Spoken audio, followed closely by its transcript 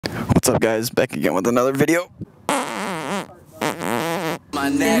What's up, guys? Back again with another video. My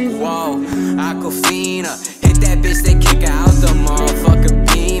neck, whoa, Aquafina. Hit that bitch, they kick out the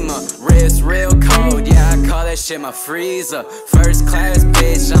motherfucker beamer. Wrist real cold, yeah, I call that shit my freezer. First class,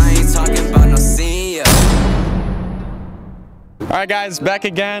 bitch, I ain't talking about no senior. Alright guys, back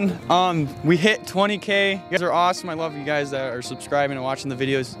again. We hit 20K. You guys are awesome. I love you guys that are subscribing and watching the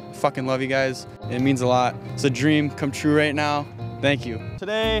videos. Fucking love you guys. It means a lot. It's a dream come true right now. Thank you.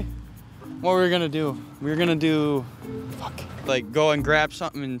 Today, what we're gonna do? We're gonna do, like go and grab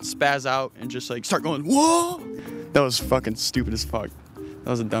something and spaz out and just like start going, whoa! That was fucking stupid as fuck. That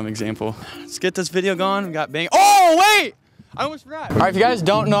was a dumb example. Let's get this video going. We got bang. Oh, wait! I almost forgot. All right, if you guys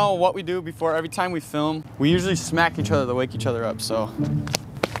don't know what we do before every time we film, we usually smack each other to wake each other up, so.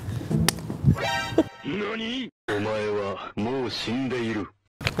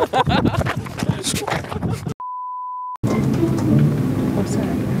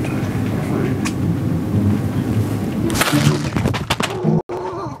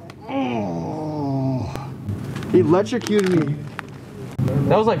 He electrocuted me.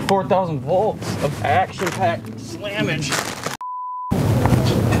 That was like 4,000 volts of action-packed slammage.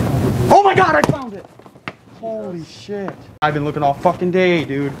 Oh my god, I found it! Holy shit. I've been looking all fucking day,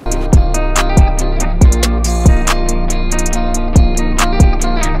 dude. Put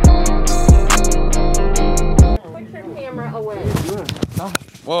your camera away.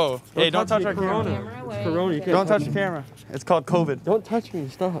 Whoa. Hey, don't touch our camera. Corona. You can't don't touch the camera. It's called COVID. Don't touch me,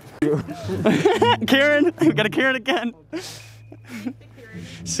 stop. Karen, we got a Karen again.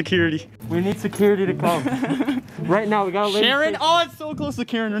 Security. We need security to come. Right now, we got a lady. Sharon? Oh, it's so close to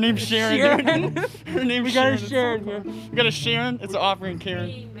Karen. Her name's Sharon. Sharon. Her name's We Sharon. got a Sharon here. We got a Sharon. It's an offering, Karen.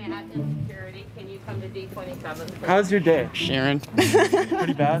 Hey, Matt and security, can you come to D27? Please? How's your day? Sharon.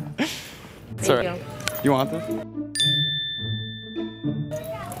 Pretty bad. It's alright. You want this?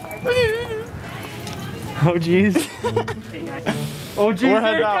 Oh jeez. Oh jeez, We're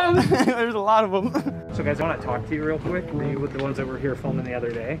headed out. There's a lot of them. So guys, I want to talk to you real quick. Were you with the ones that were here filming the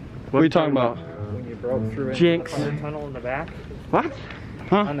other day? What are you talking about? When you broke through into Jinx. the fire tunnel in the back? What?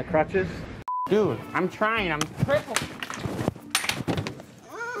 Huh? On the crutches? Dude, I'm trying. I'm crippled.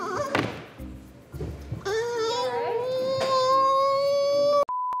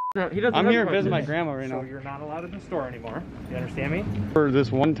 No, he doesn't. I'm have here crutches. visiting my grandma right So now. you're not allowed in the store anymore. You understand me? For this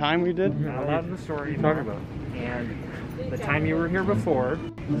one time we did? You're not allowed in the store anymore. Talking about? And the time you were here before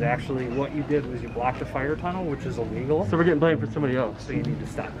was actually what you did was you blocked the fire tunnel, which is illegal. So we're getting blamed for somebody else. So you need to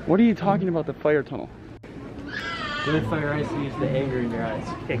stop. What are you talking about, the fire tunnel? When fire ice sees the anger in your eyes.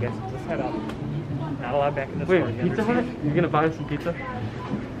 Okay guys, let's head out. Not allowed back in the store. Wait, You Pizza Hut? understand? You're gonna buy some pizza?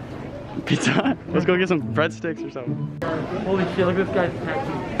 Pizza Hut? Let's go get some breadsticks or something. Holy shit, look at this guy's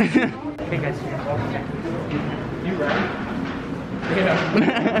tattoo. Okay guys, You ready? yeah.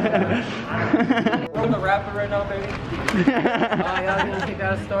 We're gonna wrap it right now, baby. Y'all gonna take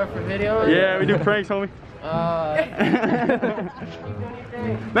that store for video? Yeah, we do pranks, homie.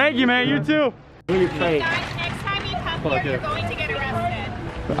 Thank you, man. You too. Who you playing? Guys, next time you come here, you're going to get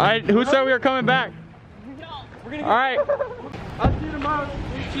arrested. Who said we were coming back? No. All right. I'll see you tomorrow.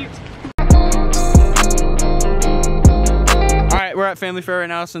 Alright, we're at Family Fair right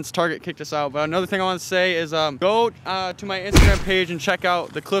now since Target kicked us out. But another thing I want to say is go to my Instagram page and check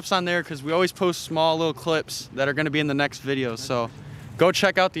out the clips on there because we always post small little clips that are going to be in the next video. So go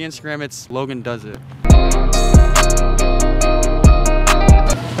check out the Instagram. It's Logan Does It.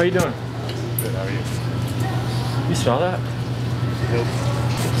 How you doing? Good, how are you? You saw that? Nope.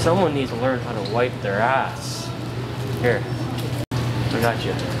 Someone needs to learn how to wipe their ass. Here, I got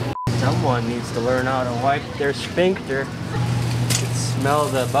you. Someone needs to learn how to wipe their sphincter. Smell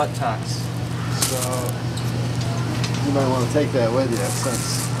the buttocks. So you might want to take that with you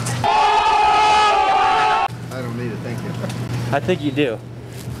since I don't need it, thank you. I think you do.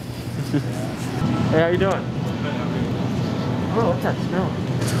 Hey, how you doing? Oh, what's that smell?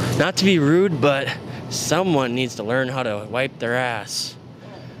 Not to be rude, but someone needs to learn how to wipe their ass.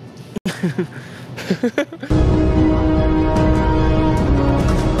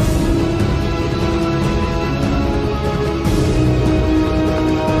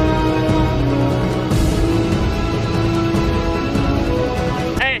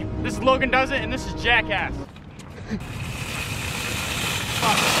 Hey, this is Logan Does It and this is Jackass.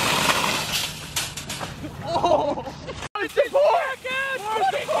 Oh! Let's go!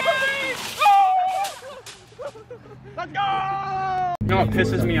 You know what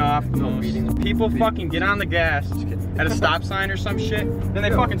pisses me off the most? People fucking get on the gas at a stop sign or some shit, then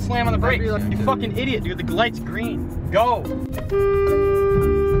they fucking slam on the brakes. You fucking idiot, dude. The light's green. Go!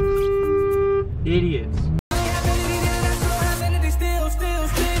 Idiots.